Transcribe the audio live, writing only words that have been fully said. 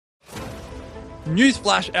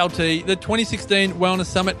Newsflash LT, the 2016 Wellness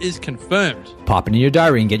Summit is confirmed. Pop it in your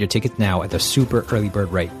diary and get your tickets now at the super early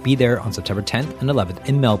bird rate. Be there on September 10th and 11th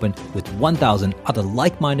in Melbourne with 1,000 other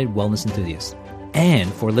like-minded wellness enthusiasts.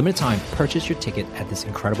 And for a limited time, purchase your ticket at this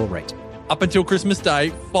incredible rate. Up until Christmas Day,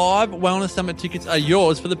 5 Wellness Summit tickets are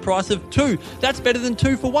yours for the price of 2. That's better than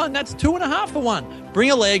 2 for 1. That's 2.5 for 1. Bring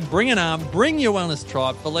a leg, bring an arm, bring your wellness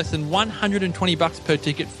tribe for less than $120 per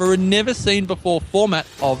ticket for a never-seen-before format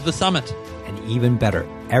of the summit. And even better,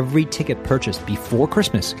 every ticket purchased before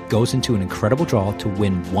Christmas goes into an incredible draw to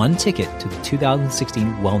win 1 ticket to the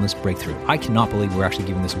 2016 Wellness Breakthrough. I cannot believe we're actually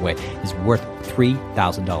giving this away. It's worth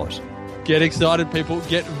 $3,000. Get excited, people.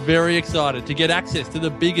 Get very excited to get access to the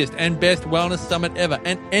biggest and best wellness summit ever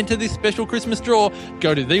and enter this special Christmas draw.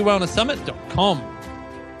 Go to thewellnesssummit.com.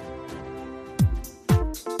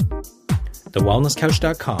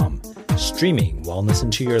 TheWellnessCouch.com, streaming wellness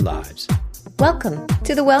into your lives. Welcome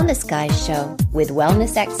to the Wellness Guys Show with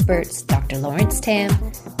wellness experts Dr. Lawrence Tam,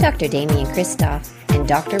 Dr. Damien Christoph, and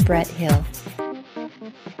Dr. Brett Hill.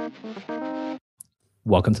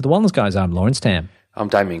 Welcome to the Wellness Guys. I'm Lawrence Tam. I'm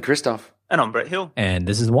Damien Christoph. And I'm Brett Hill. And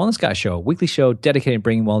this is the Wellness Guys Show, a weekly show dedicated to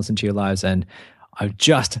bringing wellness into your lives. And I've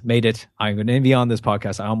just made it. I'm going to be on this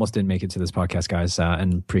podcast. I almost didn't make it to this podcast, guys,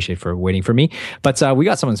 and appreciate for waiting for me. But we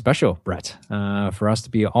got something special, Brett, for us to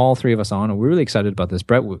be all 3 of us on. And we're really excited about this.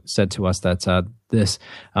 Brett said to us that this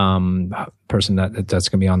person that's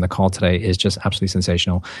going to be on the call today is just absolutely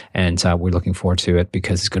sensational. And we're looking forward to it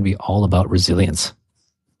because it's going to be all about resilience.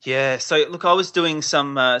 Yeah, so look, I was doing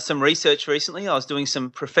some research recently. I was doing some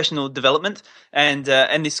professional development, and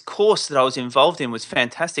this course that I was involved in was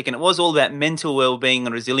fantastic, and it was all about mental well-being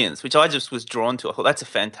and resilience, which I just was drawn to. I thought that's a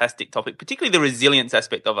fantastic topic, particularly the resilience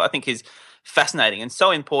aspect of it. I think is fascinating and so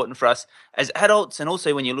important for us as adults, and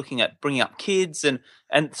also when you're looking at bringing up kids, and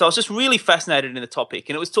so I was just really fascinated in the topic,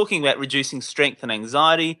 and it was talking about reducing strength and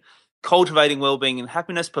anxiety, cultivating well-being and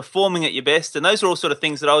happiness, performing at your best, and those are all sort of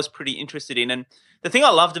things that I was pretty interested in. And the thing I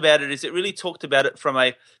loved about it is it really talked about it from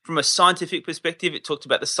a scientific perspective. It talked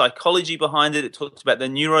about the psychology behind it. It talked about the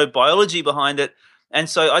neurobiology behind it. And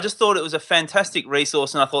so I just thought it was a fantastic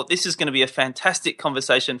resource, and I thought this is going to be a fantastic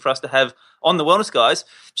conversation for us to have on the Wellness Guys.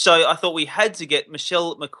 So I thought we had to get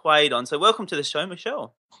Michelle McQuaid on. So welcome to the show,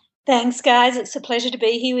 Michelle. Thanks, guys. It's a pleasure to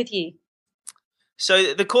be here with you.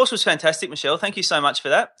 So the course was fantastic, Michelle. Thank you so much for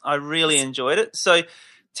that. I really enjoyed it. So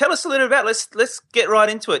tell us a little about, let's get right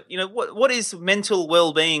into it. You know, what is mental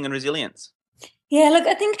well-being and resilience? Yeah, look,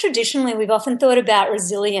 I think traditionally we've often thought about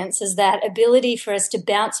resilience as that ability for us to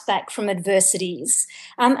bounce back from adversities.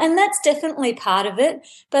 And that's definitely part of it.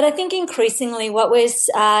 But I think increasingly what we're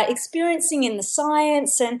experiencing in the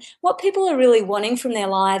science and what people are really wanting from their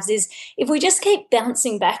lives is if we just keep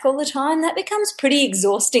bouncing back all the time, that becomes pretty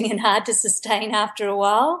exhausting and hard to sustain after a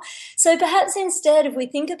while. So perhaps instead, if we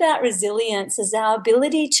think about resilience as our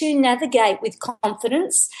ability to navigate with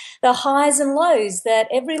confidence the highs and lows that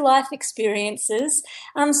every life experiences,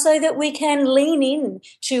 so that we can lean in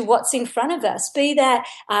to what's in front of us, be that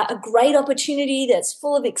a great opportunity that's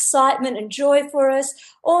full of excitement and joy for us,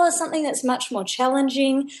 or something that's much more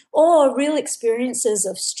challenging, or real experiences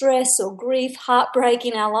of stress or grief, heartbreak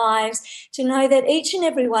in our lives, to know that each and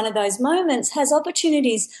every one of those moments has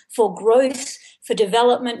opportunities for growth, for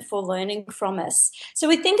development, for learning from us. So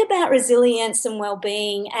we think about resilience and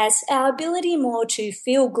well-being as our ability more to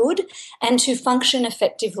feel good and to function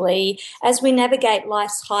effectively as we navigate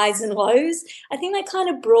life's highs and lows. I think that kind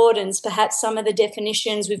of broadens perhaps some of the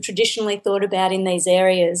definitions we've traditionally thought about in these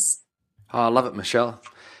areas. Oh, I love it, Michelle.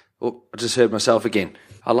 Oh, I just heard myself again.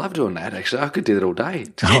 I love doing that, actually. I could do that all day.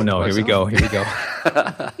 Oh, no, here we go.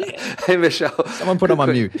 Hey, Michelle. Someone put them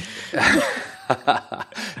on mute.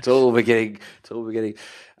 It's all beginning.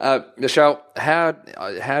 Michelle, how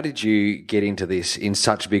did you get into this in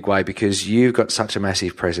such a big way? Because you've got such a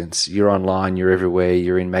massive presence. You're online, you're everywhere,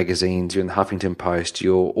 you're in magazines, you're in the Huffington Post,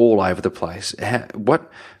 you're all over the place. What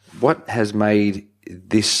has made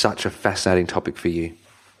this such a fascinating topic for you?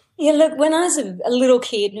 Yeah, look, when I was a little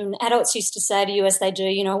kid, and adults used to say to you as they do,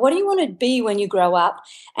 you know, what do you want to be when you grow up?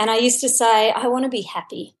 And I used to say, I want to be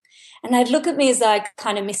happy. And they'd look at me as though I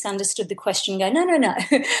kind of misunderstood the question and go, no.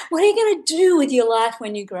 What are you going to do with your life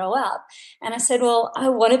when you grow up? And I said, well, I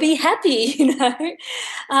want to be happy, you know.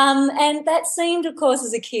 And that seemed, of course,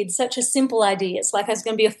 as a kid, such a simple idea. It's like I was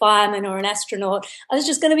going to be a fireman or an astronaut. I was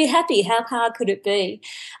just going to be happy. How hard could it be?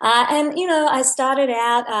 And, you know, I started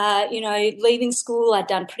out, leaving school. I'd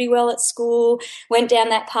done pretty well at school, went down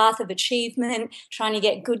that path of achievement, trying to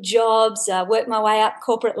get good jobs, worked my way up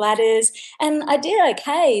corporate ladders. And I did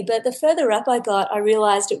okay. But the the further up I got, I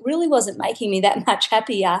realized it really wasn't making me that much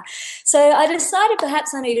happier. So I decided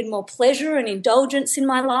perhaps I needed more pleasure and indulgence in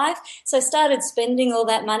my life. So I started spending all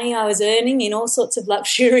that money I was earning in all sorts of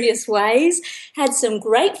luxurious ways, had some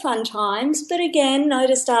great fun times, but again,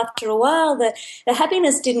 noticed after a while that the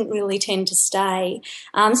happiness didn't really tend to stay.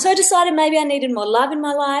 So I decided maybe I needed more love in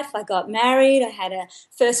my life. I got married. I had a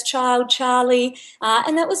first child, Charlie,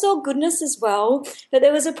 and that was all goodness as well. But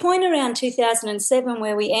there was a point around 2007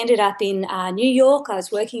 where we ended up in New York. I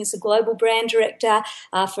was working as a global brand director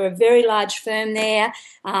for a very large firm there.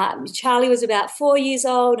 Charlie was about 4 years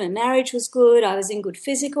old and marriage was good. I was in good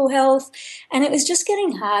physical health, and it was just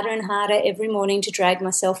getting harder and harder every morning to drag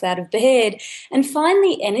myself out of bed and find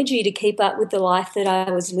the energy to keep up with the life that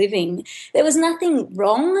I was living. There was nothing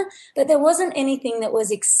wrong, but there wasn't anything that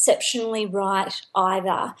was exceptionally right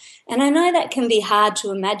either. And I know that can be hard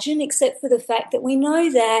to imagine, except for the fact that we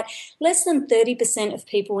know that less than 30% of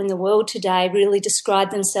people in the world today really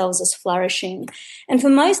describe themselves as flourishing. And for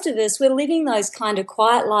most of us, we're living those kind of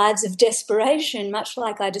quiet lives of desperation, much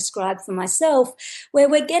like I described for myself, where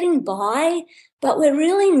we're getting by, but we're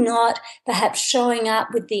really not perhaps showing up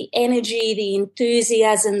with the energy, the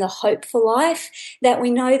enthusiasm, the hope for life that we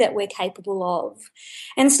know that we're capable of.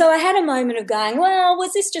 And so I had a moment of going, well,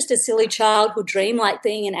 was this just a silly childhood dream like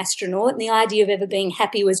being an astronaut, and the idea of ever being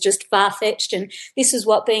happy was just far-fetched and this is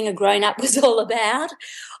what being a grown-up was all about?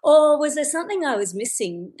 Or was there something I was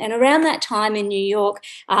missing? And around that time in New York,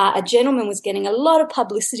 a gentleman was getting a lot of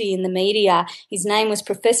publicity in the media. His name was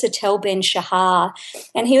Professor Tal Ben-Shahar,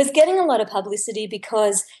 and he was getting a lot of publicity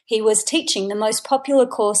because he was teaching the most popular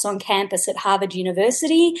course on campus at Harvard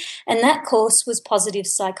University, and that course was positive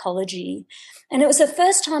psychology. And it was the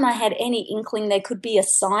first time I had any inkling there could be a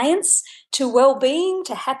science to well-being,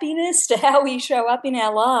 to happiness, to how we show up in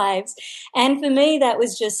our lives. And for me, that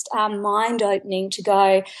was just mind-opening to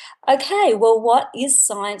go, okay, well, what is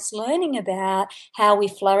science learning about how we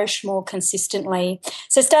flourish more consistently?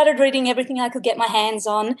 So I started reading everything I could get my hands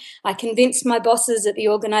on. I convinced my bosses at the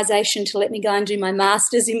organisation to let me go and do my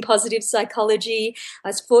master's in positive psychology. I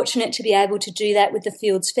was fortunate to be able to do that with the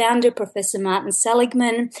field's founder, Professor Martin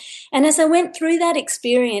Seligman. And as I went through that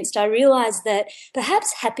experience, I realised that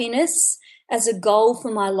perhaps happiness as a goal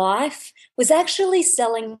for my life was actually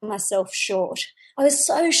selling myself short. I was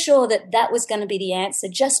so sure that that was going to be the answer,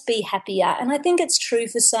 just be happier. And I think it's true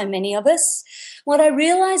for so many of us. What I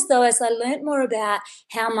realised, though, as I learnt more about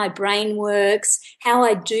how my brain works, how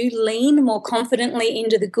I do lean more confidently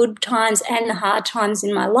into the good times and the hard times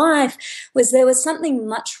in my life, was there was something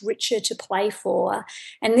much richer to play for.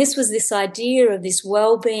 And this was this idea of this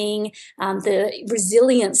well-being, the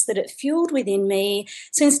resilience that it fueled within me.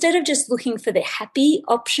 So instead of just looking for the happy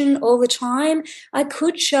option all the time, I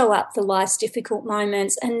could show up for life's difficult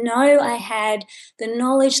moments and know I had the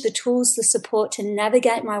knowledge, the tools, the support to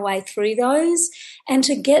navigate my way through those and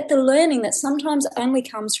to get the learning that sometimes only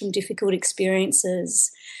comes from difficult experiences.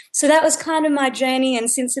 So that was kind of my journey, and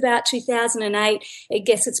since about 2008, I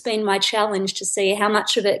guess it's been my challenge to see how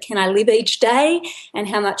much of it can I live each day and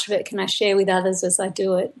how much of it can I share with others as I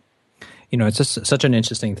do it. You know, it's just such an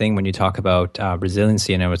interesting thing when you talk about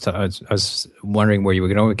resiliency. And I was wondering where you were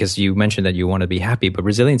going, because you mentioned that you want to be happy, but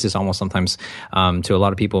resilience is almost sometimes to a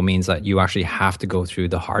lot of people means that you actually have to go through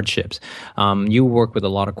the hardships. You work with a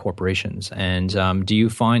lot of corporations, and do you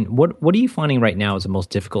find what are you finding right now is the most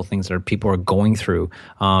difficult things that people are going through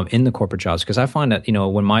in the corporate jobs? Because I find that, you know,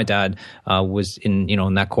 when my dad was in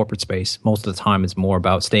that corporate space, most of the time it's more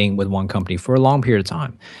about staying with one company for a long period of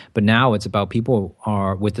time. But now it's about people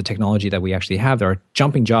are with the technology that we actually have, they're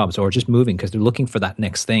jumping jobs or just moving because they're looking for that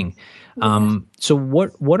next thing. So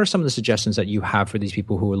what are some of the suggestions that you have for these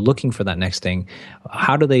people who are looking for that next thing?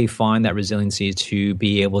 How do they find that resiliency to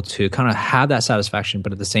be able to kind of have that satisfaction,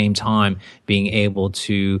 but at the same time being able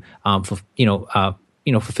to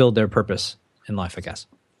fulfill their purpose in life, I guess?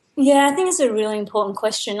 Yeah, I think it's a really important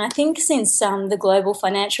question. I think since the global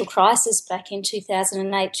financial crisis back in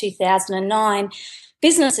 2008, 2009,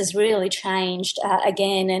 business has really changed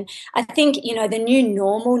again. And I think, the new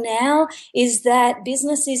normal now is that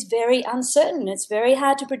business is very uncertain. It's very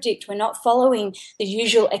hard to predict. We're not following the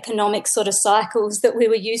usual economic sort of cycles that we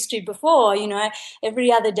were used to before.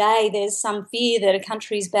 Every other day there's some fear that a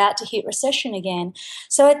country's about to hit recession again.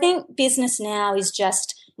 So I think business now is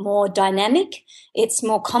just more dynamic, it's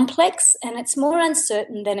more complex, and it's more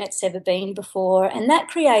uncertain than it's ever been before. And that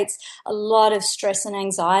creates a lot of stress and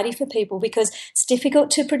anxiety for people because it's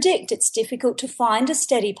difficult to predict. It's difficult to find a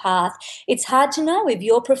steady path. It's hard to know if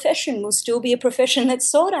your profession will still be a profession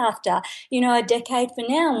that's sought after, a decade from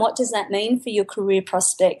now. And what does that mean for your career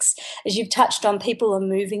prospects? As you've touched on, people are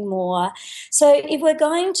moving more. So if we're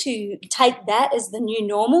going to take that as the new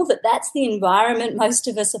normal, that's the environment most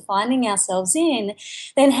of us are finding ourselves in,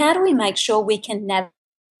 then how do we make sure we can navigate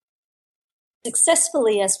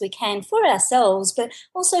successfully as we can for ourselves, but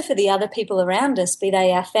also for the other people around us, be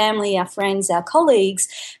they our family, our friends, our colleagues,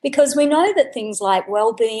 because we know that things like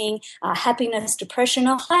well-being, happiness, depression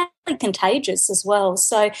are highly contagious as well.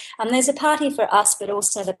 So there's a part here for us, but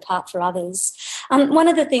also the part for others. One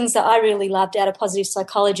of the things that I really loved out of positive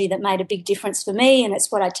psychology that made a big difference for me, and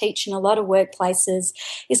it's what I teach in a lot of workplaces,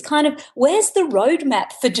 is kind of where's the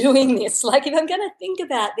roadmap for doing this? Like if I'm going to think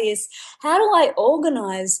about this, how do I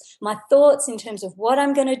organize my thoughts in terms of what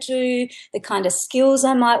I'm going to do, the kind of skills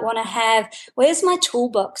I might want to have? Where's my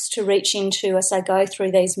toolbox to reach into as I go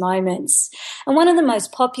through these moments? And one of the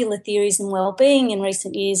most popular theories in well-being in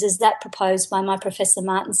recent years is that proposed by my Professor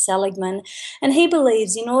Martin Seligman. And he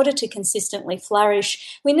believes in order to consistently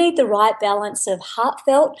flourish, we need the right balance of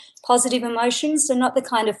heartfelt, positive emotions, so not the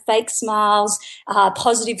kind of fake smiles,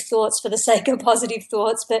 positive thoughts for the sake of positive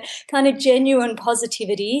thoughts, but kind of genuine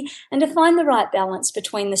positivity, and to find the right balance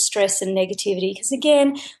between the stress and negativity. Because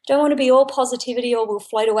again, don't want to be all positivity or we'll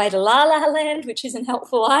float away to la la land, which isn't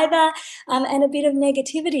helpful either. And a bit of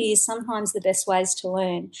negativity is sometimes the best ways to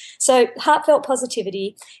learn. So heartfelt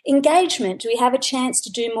positivity. Engagement. Do we have a chance to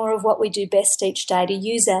do more of what we do best each day, to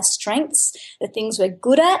use our strengths, the things we're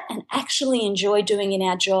good at and actually enjoy doing in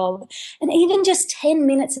our job? And even just 10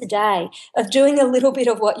 minutes a day of doing a little bit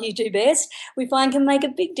of what you do best, we find can make a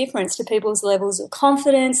big difference to people's levels of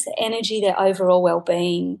confidence, their energy, their overall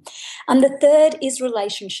well-being. And the third is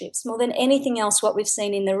relationships. More than anything else, what we've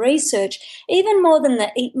seen in the research, even more than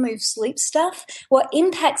the eat, move, sleep stuff, what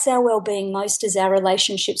impacts our well-being most is our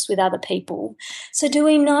relationships with other people. So do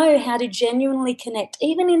we know how to genuinely connect,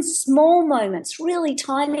 even in small moments, really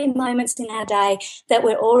tiny moments in our day that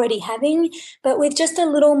we're already having, but with just a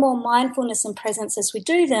little more mindfulness and presence as we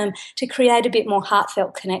do them to create a bit more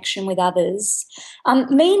heartfelt connection with others?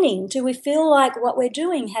 Meaning, do we feel like what we're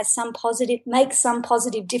doing has makes some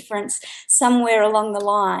positive difference somewhere along the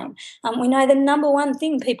line? We know the number one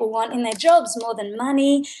thing people want in their jobs, more than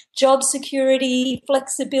money, job security,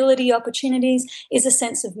 flexibility, opportunities, is a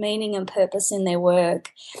sense of meaning and purpose in their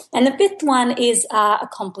work. And the fifth one is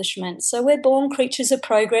accomplishment. So we're born creatures of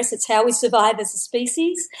progress. It's how we survive as a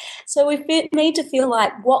species. So we need to feel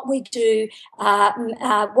like what we do,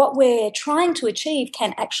 what we're trying to achieve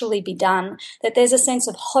can actually be done, that there's a sense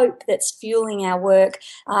of hope that's fueling our work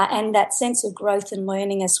and that sense of growth and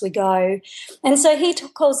learning as we go. And so he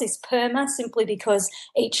calls this PERMA simply because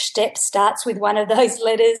each step starts with one of those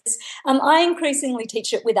letters. I increasingly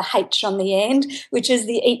teach it with a H on the end, which is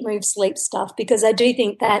the eat, move, sleep stuff, because I do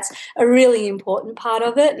think that's a really important part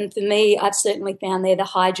of it. And for me, I've certainly found they're the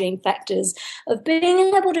hygiene factors of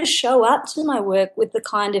being able to show up to my work with the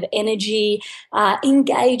kind of energy,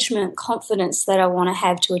 engagement, confidence that I want to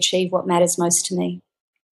have to achieve what matters most to me.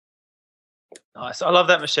 Nice. I love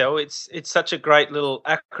that, Michelle. It's such a great little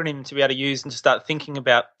acronym to be able to use and to start thinking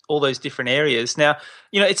about all those different areas. Now,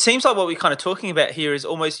 it seems like what we're kind of talking about here is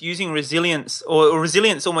almost using resilience or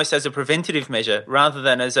resilience almost as a preventative measure rather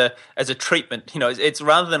than as a treatment. It's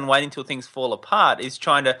rather than waiting till things fall apart, is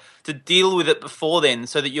trying to deal with it before then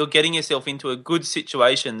so that you're getting yourself into a good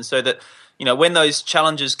situation so that, when those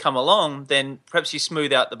challenges come along, then perhaps you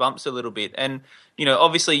smooth out the bumps a little bit. And,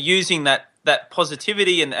 obviously using that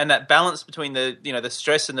positivity and that balance between the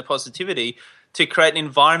stress and the positivity to create an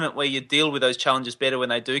environment where you deal with those challenges better when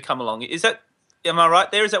they do come along. Am I right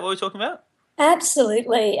there? Is that what we're talking about?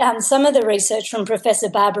 Absolutely. Some of the research from Professor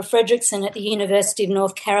Barbara Fredrickson at the University of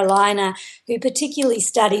North Carolina, who particularly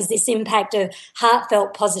studies this impact of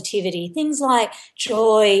heartfelt positivity, things like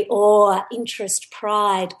joy, awe, interest,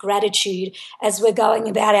 pride, gratitude, as we're going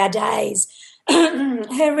about our days.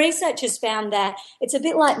 Her research has found that it's a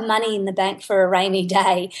bit like money in the bank for a rainy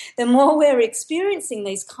day. The more we're experiencing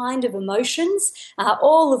these kind of emotions,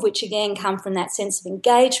 all of which again come from that sense of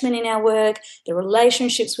engagement in our work, the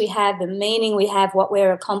relationships we have, the meaning we have, what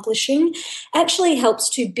we're accomplishing, actually helps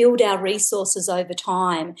to build our resources over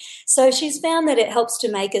time. So she's found that it helps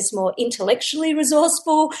to make us more intellectually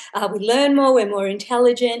resourceful. We learn more, we're more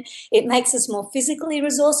intelligent. It makes us more physically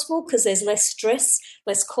resourceful because there's less stress,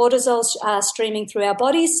 less cortisol stress streaming through our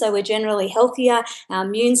bodies, so we're generally healthier, our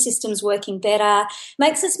immune system's working better,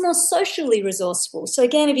 makes us more socially resourceful. So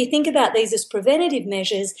again, if you think about these as preventative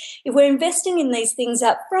measures, if we're investing in these things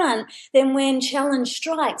up front, then when challenge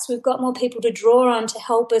strikes, we've got more people to draw on to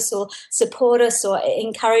help us or support us or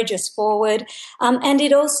encourage us forward. And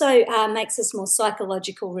it also makes us more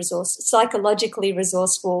psychologically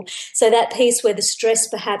resourceful. So that piece where the stress,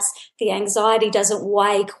 perhaps the anxiety doesn't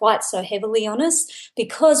weigh quite so heavily on us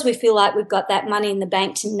because we feel like we've got that money in the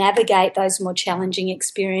bank to navigate those more challenging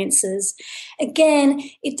experiences. Again,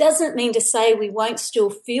 it doesn't mean to say we won't still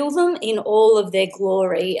feel them in all of their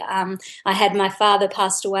glory. I had my father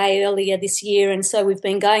passed away earlier this year, and so we've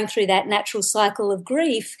been going through that natural cycle of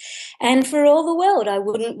grief. And for all the world, I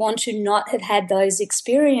wouldn't want to not have had those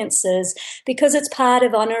experiences because it's part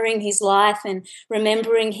of honouring his life and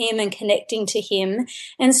remembering him and connecting to him.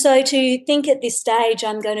 And so to think at this stage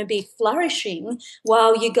I'm going to be flourishing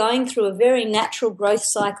while you're going through a very natural growth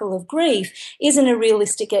cycle of grief isn't a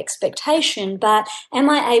realistic expectation. But am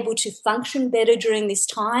I able to function better during this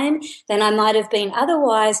time than I might have been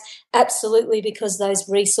otherwise? Absolutely, because those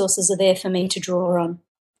resources are there for me to draw on.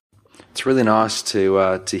 It's really nice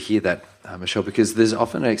to hear that, Michelle, because there's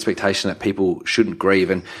often an expectation that people shouldn't grieve.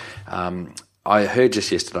 And I heard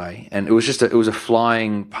just yesterday, and it was a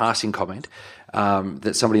flying, passing comment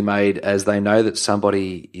that somebody made as they know that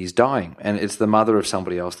somebody is dying, and it's the mother of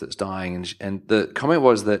somebody else that's dying. And the comment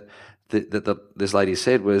was that this lady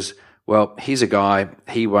said was, well, he's a guy,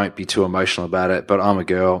 he won't be too emotional about it, but I'm a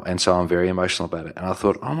girl, and so I'm very emotional about it. And I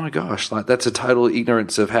thought, oh my gosh, like that's a total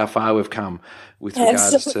ignorance of how far we've come with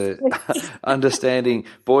regards to understanding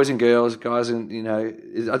boys and girls, guys, and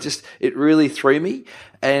it really threw me.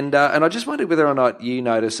 And I just wondered whether or not you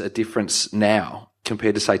notice a difference now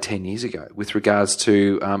compared to say 10 years ago with regards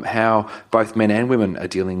to how both men and women are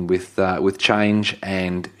dealing with change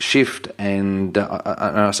and shift and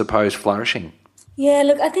I suppose flourishing. Yeah,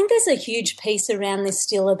 look, I think there's a huge piece around this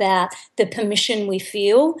still about the permission we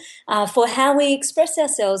feel for how we express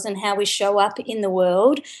ourselves and how we show up in the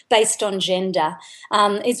world based on gender.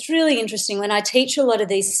 It's really interesting when I teach a lot of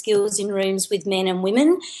these skills in rooms with men and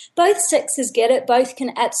women. Both sexes get it. Both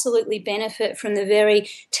can absolutely benefit from the very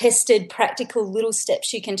tested, practical little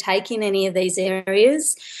steps you can take in any of these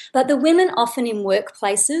areas. But the women often in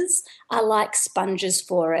workplaces are like sponges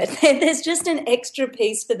for it. There's just an extra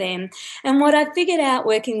piece for them. And what I figured out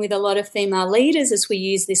working with a lot of female leaders as we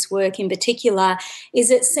use this work in particular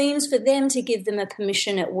is it seems for them to give them a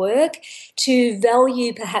permission at work to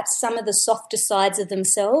value perhaps some of the softer sides of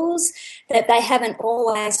themselves that they haven't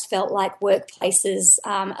always felt like workplaces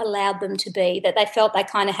allowed them to be, that they felt they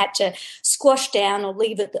kind of had to squash down or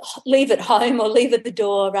leave at home or leave at the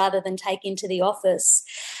door rather than take into the office.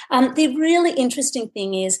 The really interesting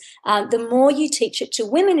thing is the more you teach it to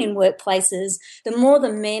women in workplaces, the more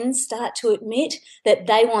the men start to admit that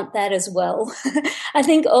they want that as well. I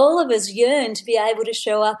think all of us yearn to be able to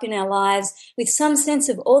show up in our lives with some sense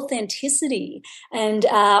of authenticity and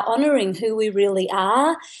honouring who we really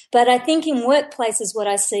are. But I think in workplaces what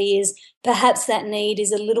I see is perhaps that need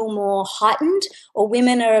is a little more heightened, or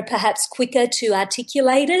women are perhaps quicker to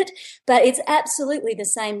articulate it, but it's absolutely the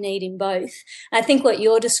same need in both. I think what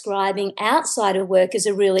you're describing outside of work is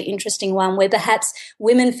a really interesting one where perhaps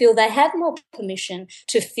women feel they have more permission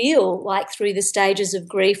to feel like through the stages of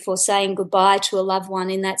grief or saying goodbye to a loved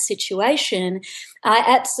one in that situation. I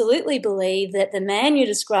absolutely believe that the man you're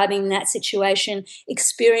describing in that situation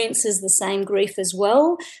experiences the same grief as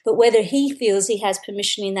well, but whether he feels he has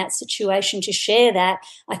permission in that situation to share that,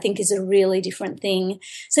 I think is a really different thing.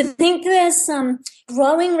 So I think there's some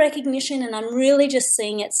growing recognition, and I'm really just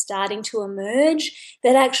seeing it starting to emerge,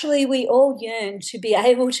 that actually we all yearn to be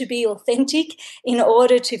able to be authentic in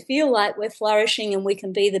order to feel like we're flourishing and we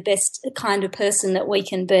can be the best kind of person that we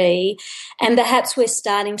can be. And perhaps we're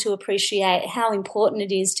starting to appreciate how important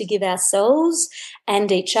it is to give ourselves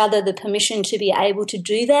and each other the permission to be able to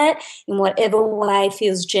do that in whatever way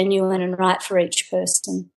feels genuine and right for each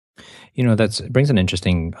person. You know, that brings an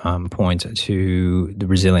interesting point to the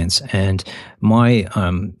resilience, and I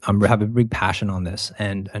have a big passion on this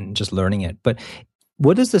and just learning it. But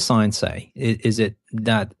what does the science say? Is it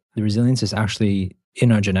that the resilience is actually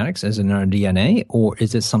in our genetics, is in our DNA, or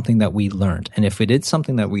is it something that we learned? And if it is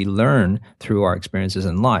something that we learn through our experiences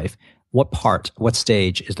in life, what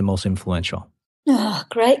stage is the most influential? Oh,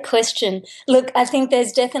 great question. Look, I think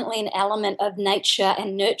there's definitely an element of nature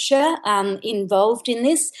and nurture involved in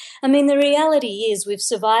this. I mean, the reality is we've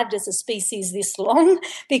survived as a species this long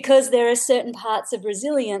because there are certain parts of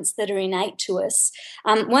resilience that are innate to us.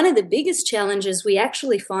 One of the biggest challenges we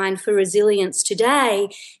actually find for resilience today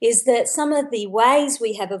is that some of the ways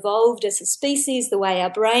we have evolved as a species, the way our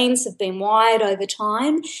brains have been wired over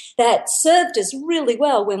time, that served us really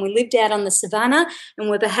well when we lived out on the savannah and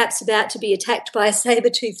were perhaps about to be attacked by a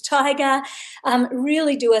saber-toothed tiger,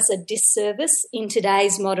 really do us a disservice in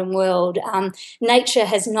today's modern world. Nature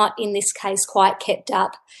has not, in this case, quite kept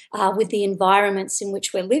up with the environments in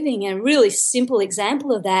which we're living. And a really simple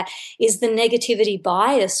example of that is the negativity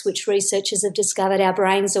bias, which researchers have discovered our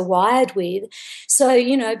brains are wired with. So,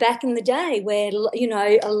 back in the day where,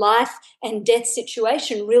 a life and death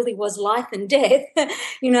situation really was life and death,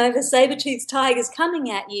 the saber-toothed tiger's coming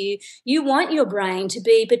at you, you want your brain to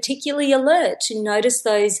be particularly alert, to notice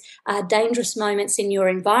those dangerous moments in your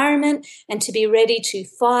environment and to be ready to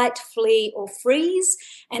fight, flee or freeze,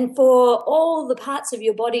 and for all the parts of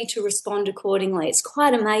your body to respond accordingly. It's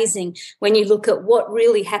quite amazing when you look at what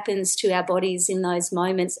really happens to our bodies in those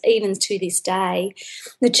moments, even to this day.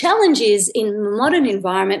 The challenge is in the modern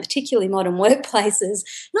environment, particularly modern workplaces,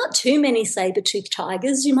 not too many saber-toothed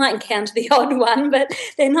tigers. You might encounter the odd one, but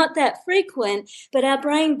they're not that frequent. But our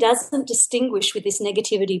brain doesn't distinguish with this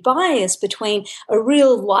negativity bias between a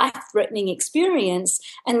real life-threatening experience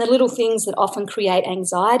and the little things that often create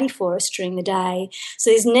anxiety for us during the day. So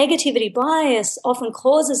this negativity bias often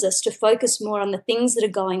causes us to focus more on the things that are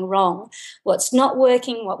going wrong, what's not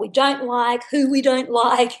working, what we don't like, who we don't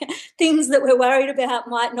like, things that we're worried about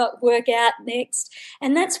might not work out next.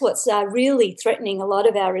 And that's what's really threatening a lot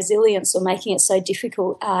of our resilience or making it so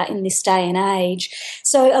difficult in this day and age.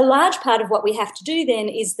 So a large part of what we have to do then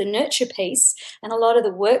is the nurture piece, and a lot of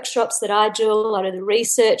the workshops that I do, a lot of the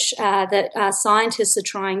research that scientists are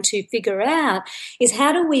trying to figure out is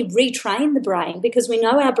how do we retrain the brain, because we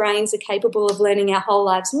know our brains are capable of learning our whole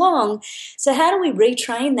lives long. So how do we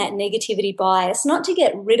retrain that negativity bias, not to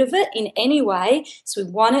get rid of it in any way, so we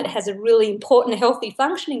want it has a really important healthy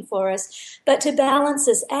functioning for us, but to balance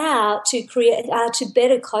us out to create to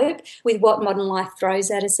better cope with what modern life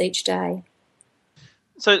throws at us each day.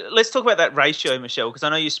 So let's talk about that ratio, Michelle, because I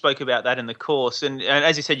know you spoke about that in the course. And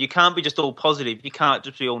as you said, you can't be just all positive. You can't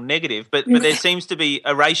just be all negative. But there seems to be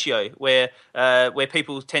a ratio where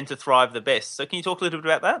people tend to thrive the best. So can you talk a little bit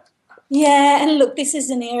about that? Yeah, and look, this is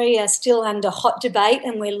an area still under hot debate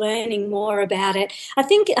and we're learning more about it. I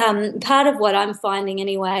think part of what I'm finding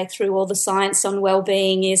anyway through all the science on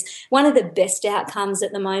well-being is one of the best outcomes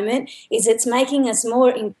at the moment is it's making us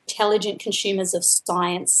more intelligent consumers of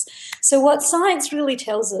science. So what science really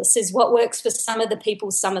tells us is what works for some of the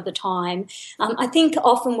people some of the time. I think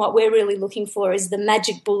often what we're really looking for is the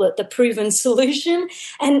magic bullet, the proven solution,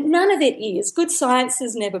 and none of it is. Good science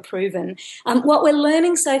is never proven. What we're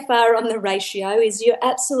learning so far on the ratio is you're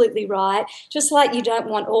absolutely right. Just like you don't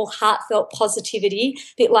want all heartfelt positivity, a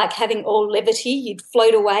bit like having all levity, you'd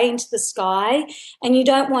float away into the sky, and you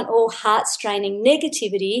don't want all heart-straining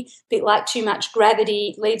negativity, a bit like too much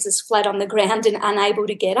gravity leaves us flat on the ground and unable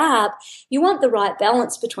to get up. You want the right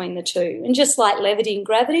balance between the two. And just like levity and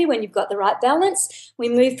gravity, when you've got the right balance, we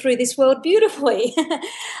move through this world beautifully.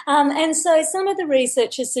 And so some of the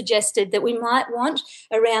researchers suggested that we might want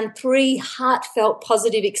around 3 heartfelt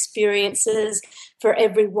positive experiences for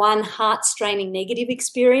every 1 heart-straining negative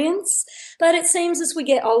experience. But it seems as we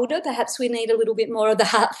get older, perhaps we need a little bit more of the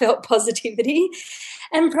heartfelt positivity.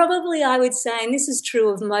 And probably I would say, and this is true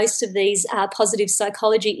of most of these positive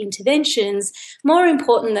psychology interventions, more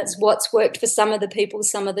important than what's worked for some of the people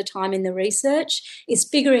some of the time in the research is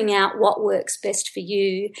figuring out what works best for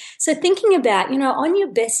you. So thinking about, on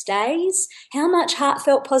your best days, how much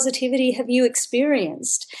heartfelt positivity have you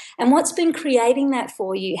experienced? And what's been creating that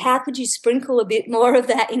for you? How could you sprinkle a bit more of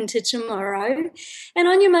that into tomorrow? And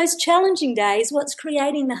on your most challenging days, what's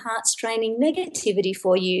creating the heart-straining negativity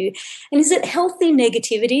for you? And is it healthy negativity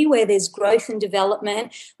where there's growth and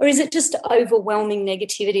development, or is it just overwhelming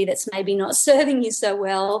negativity that's maybe not serving you so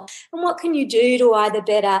well? And what can you do to either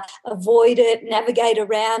better avoid it, navigate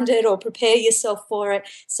around it, or prepare yourself for it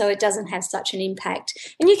so it doesn't have such an impact?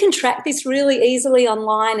 And you can track this really easily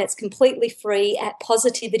online. It's completely free at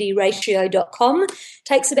positivityratio.com.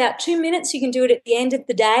 Takes about 2 minutes. You can do it at the end of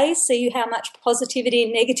the day, see how much positivity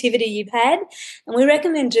and negativity you've had. And we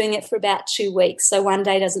recommend doing it for about 2 weeks, so one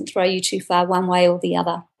day doesn't throw you too far one way or the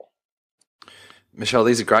other. Michelle,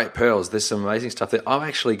 these are great pearls. There's some amazing stuff there. I'm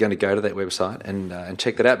actually going to go to that website and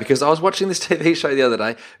check that out, because I was watching this TV show the other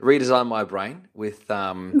day, Redesign My Brain, with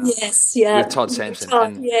with Todd Sampson.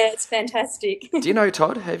 Todd, it's fantastic. Do you know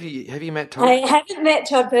Todd? Have you met Todd? I haven't met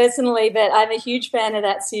Todd personally, but I'm a huge fan of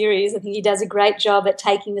that series. I think he does a great job at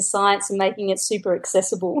taking the science and making it super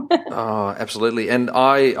accessible. Oh, absolutely. And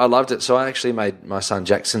I loved it. So I actually made my son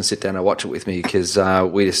Jackson sit down and watch it with me, because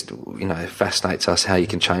we just, it fascinates us how you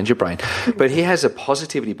can change your brain. But he has a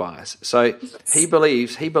positivity bias. So he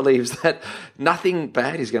believes that nothing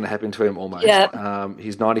bad is going to happen to him almost. Yeah.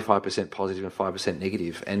 He's 95% positive and 5%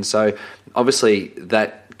 negative. And so obviously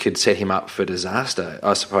that could set him up for disaster,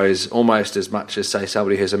 I suppose, almost as much as, say,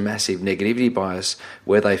 somebody who has a massive negativity bias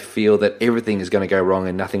where they feel that everything is going to go wrong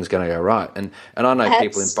and nothing's going to go right. And I know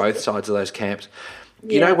people in both sides of those camps.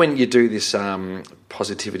 You know, when you do this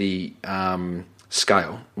positivity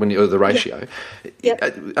scale, or the ratio,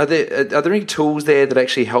 are there any tools there that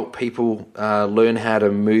actually help people learn how to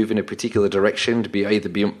move in a particular direction, to either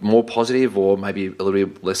be more positive or maybe a little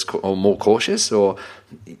bit less or more cautious, or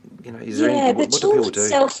is there any, the tool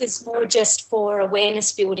itself is more just for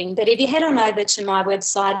awareness building. But if you head on over to my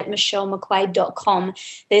website at michellmcquaid.com,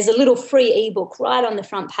 there's a little free ebook right on the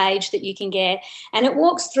front page that you can get, and it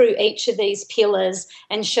walks through each of these pillars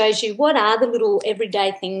and shows you what are the little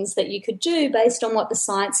everyday things that you could do based on what the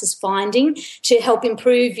science is finding to help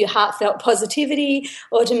improve your heartfelt positivity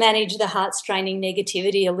or to manage the heart-straining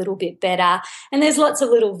negativity a little bit better. And there's lots of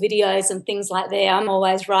little videos and things like that. I'm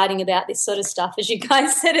always writing about this sort of stuff, as you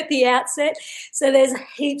guys said at the outset. So there's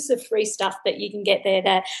heaps of free stuff that you can get there.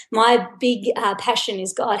 That my big passion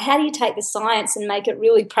is, God, how do you take the science and make it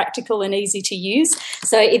really practical and easy to use?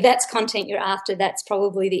 So if that's content you're after, that's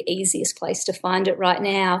probably the easiest place to find it right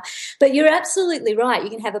now. But you're absolutely right. You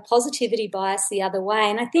can have a positivity bias the other way.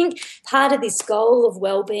 And I think part of this goal of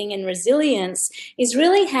well-being and resilience is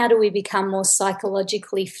really, how do we become more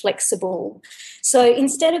psychologically flexible? So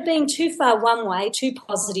instead of being too far one way, too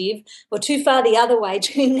positive, or too far the other way,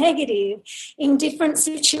 too negative, in different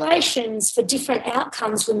situations for different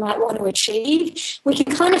outcomes we might want to achieve, we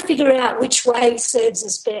can kind of figure out which way serves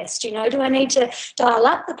us best. Do I need to dial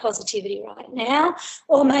up the positivity right now,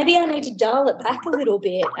 or maybe I need to dial it back a little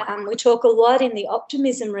bit? We talk a lot in the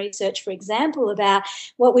optimism research, for example, about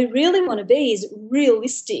what we really want to be is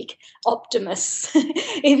realistic optimists.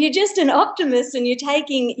 If you're just an optimist and you're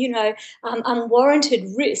taking, unwarranted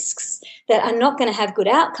risks that are not going to have good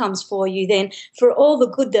outcomes for you, then for all the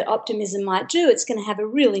good that optimism might do, it's going to have a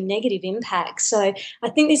really negative impact. So I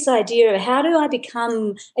think this idea of how do I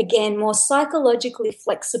become, again, more psychologically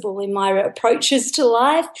flexible in my approaches to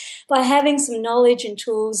life, by having some knowledge and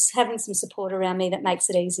tools, having some support around me that makes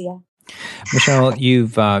it easier. Michelle,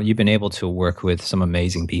 you've been able to work with some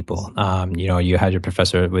amazing people. You had your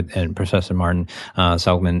professor and Professor Martin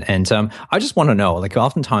Seligman, and I just want to know, like,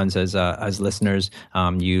 oftentimes as listeners,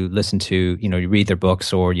 you listen to, you read their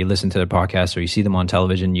books, or you listen to their podcasts, or you see them on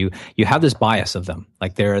television. You have this bias of them,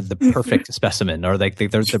 like they're the perfect specimen, or like they're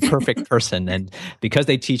the perfect person, and because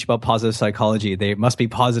they teach about positive psychology, they must be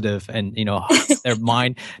positive, and their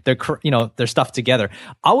mind, their stuff together.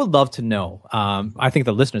 I would love to know. I think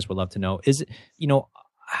the listeners would love to know, is,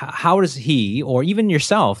 how does he, or even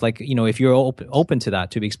yourself, like, if you're open to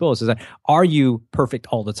that, to be exposed, is that, are you perfect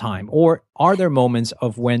all the time, or are there moments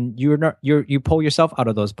of when you pull yourself out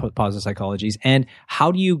of those positive psychologies, and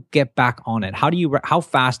how do you get back on it? How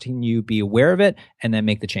fast can you be aware of it and then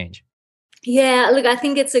make the change? Yeah, look, I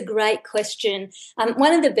think it's a great question.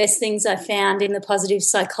 One of the best things I found in the positive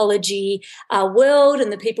psychology world,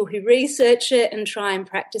 and the people who research it and try and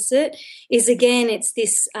practice it, is, again, it's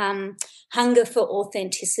this hunger for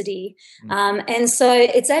authenticity. And so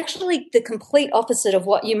it's actually the complete opposite of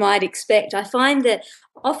what you might expect. I find that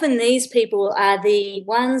often these people are the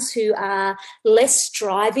ones who are less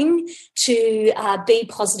striving to be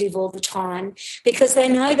positive all the time, because they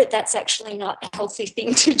know that that's actually not a healthy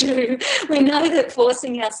thing to do. We know that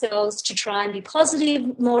forcing ourselves to try and be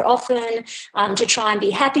positive more often, to try and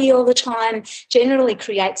be happy all the time, generally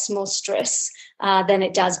creates more stress than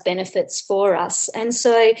it does benefits for us. And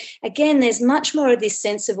so, again, there's much more of this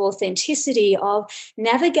sense of authenticity, of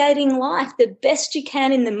navigating life the best you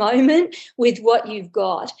can in the moment with what you've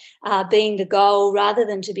got, being the goal, rather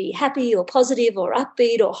than to be happy or positive or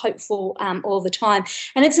upbeat or hopeful all the time.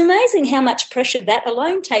 And it's amazing how much pressure that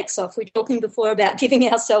alone takes off. We were talking before about giving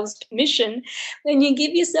ourselves permission. When you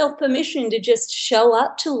give yourself permission to just show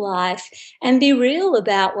up to life and be real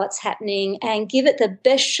about what's happening and give it the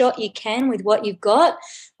best shot you can with what you've got,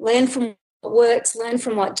 learn from works, learn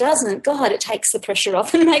from what doesn't, God, it takes the pressure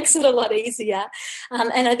off and makes it a lot easier.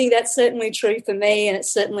 And I think that's certainly true for me, and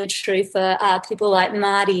it's certainly true for people like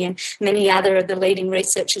Marty and many other of the leading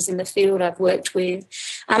researchers in the field I've worked with.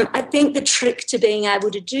 I think the trick to being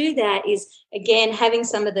able to do that is, again, having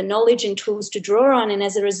some of the knowledge and tools to draw on. And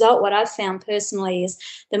as a result, what I've found personally is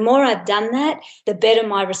the more I've done that, the better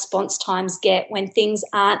my response times get when things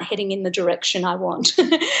aren't heading in the direction I want.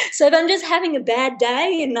 So if I'm just having a bad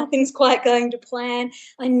day and nothing's quite going to plan,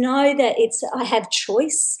 I know that I have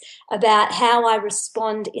choice about how I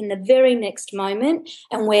respond in the very next moment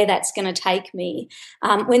and where that's going to take me.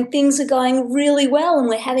 When things are going really well and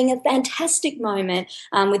we're having a fantastic moment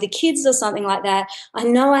with the kids or something like that, I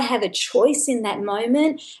know I have a choice in that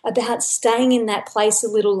moment about staying in that place a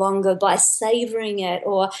little longer by savouring it,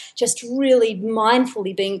 or just really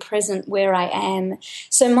mindfully being present where I am.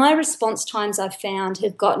 So my response times I've found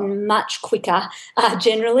have gotten much quicker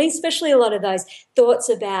generally, especially a lot of those thoughts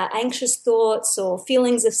about anxious thoughts or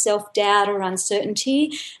feelings of self-doubt or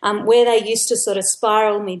uncertainty, where they used to sort of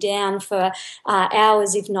spiral me down for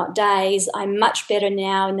hours, if not days. I'm much better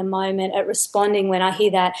now in the moment at responding when I hear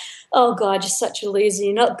that, oh God, you're such a loser,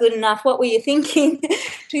 you're not good enough, what were you thinking?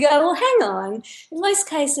 To go, well, hang on. In most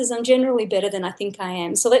cases, I'm generally better than I think I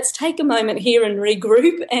am. So let's take a moment here and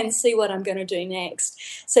regroup and see what I'm going to do next.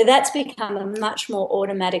 So that's become a much more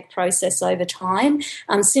automatic process over time,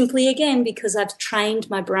 simply, again, because I've trained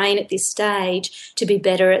my brain at this stage to be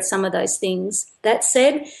better at some of those things. That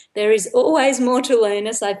said, there is always more to learn,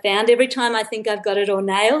 as I've found. Every time I think I've got it all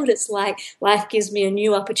nailed, it's like life gives me a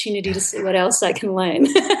new opportunity to see what else I can learn.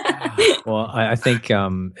 Well, I think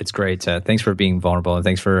it's great. Thanks for being vulnerable, and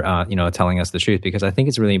thanks for telling us the truth, because I think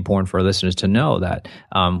it's really important for our listeners to know that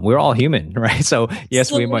we're all human, right? So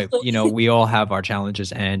yes, we might, we all have our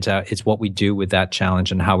challenges, and it's what we do with that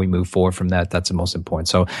challenge and how we move forward from that that's the most important.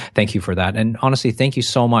 So thank you for that, and honestly, thank you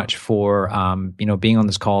so much for being on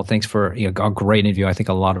this call. Thanks for a great interview. I think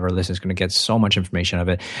a lot of our listeners are going to get so much information out of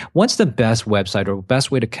it. What's the best website or best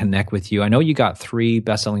way to connect with you? I know you got 3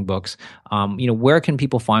 best-selling books. Where can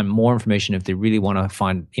people find more information if they really want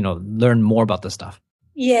to learn more about this stuff?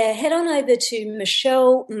 Yeah, head on over to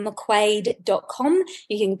michellemcquaid.com.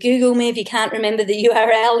 You can Google me if you can't remember the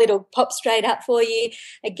URL. It'll pop straight up for you.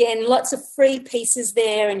 Again, lots of free pieces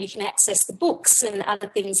there, and you can access the books and other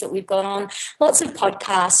things that we've got on. Lots of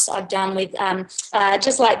podcasts I've done with,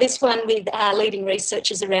 just like this one, with leading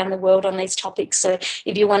researchers around the world on these topics. So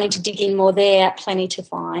if you're wanting to dig in more there, plenty to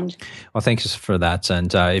find. Well, thanks for that.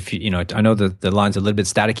 And if I know the line's a little bit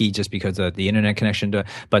staticky just because of the internet connection,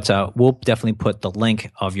 but we'll definitely put the link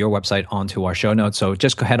of your website onto our show notes. So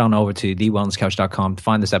just go head on over to thewellnesscouch.com to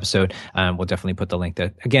find this episode, and we'll definitely put the link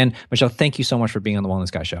there. Again, Michelle, thank you so much for being on the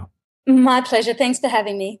Wellness Guy Show. My pleasure. Thanks for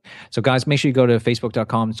having me. So guys, make sure you go to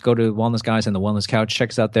facebook.com, go to Wellness Guys and the Wellness Couch, check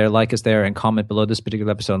us out there, like us there, and comment below this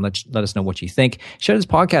particular episode and let us know what you think. Share this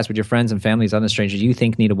podcast with your friends and families, other strangers you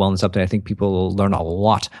think need a wellness update. I think people will learn a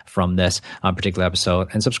lot from this particular episode.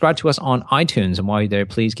 And subscribe to us on iTunes. And while you're there,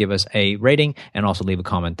 please give us a rating and also leave a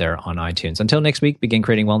comment there on iTunes. Until next week, begin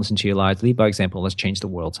creating wellness into your lives. Lead by example. Let's change the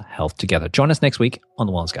world's health together. Join us next week on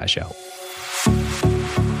the Wellness Guy Show.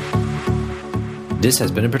 This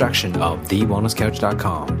has been a production of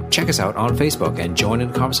TheWellnessCouch.com. Check us out on Facebook and join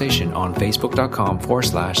in the conversation on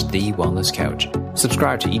Facebook.com/The Wellness Couch.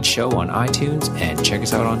 Subscribe to each show on iTunes and check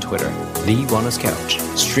us out on Twitter. The Wellness Couch,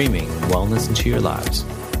 streaming wellness into your lives.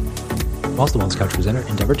 Whilst the Wellness Couch presenter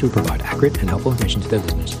endeavor to provide accurate and helpful information to their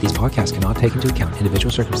listeners, these podcasts cannot take into account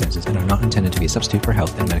individual circumstances and are not intended to be a substitute for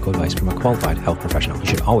health and medical advice from a qualified health professional. You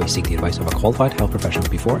should always seek the advice of a qualified health professional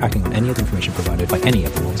before acting on any of the information provided by any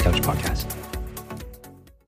of the Wellness Couch podcasts.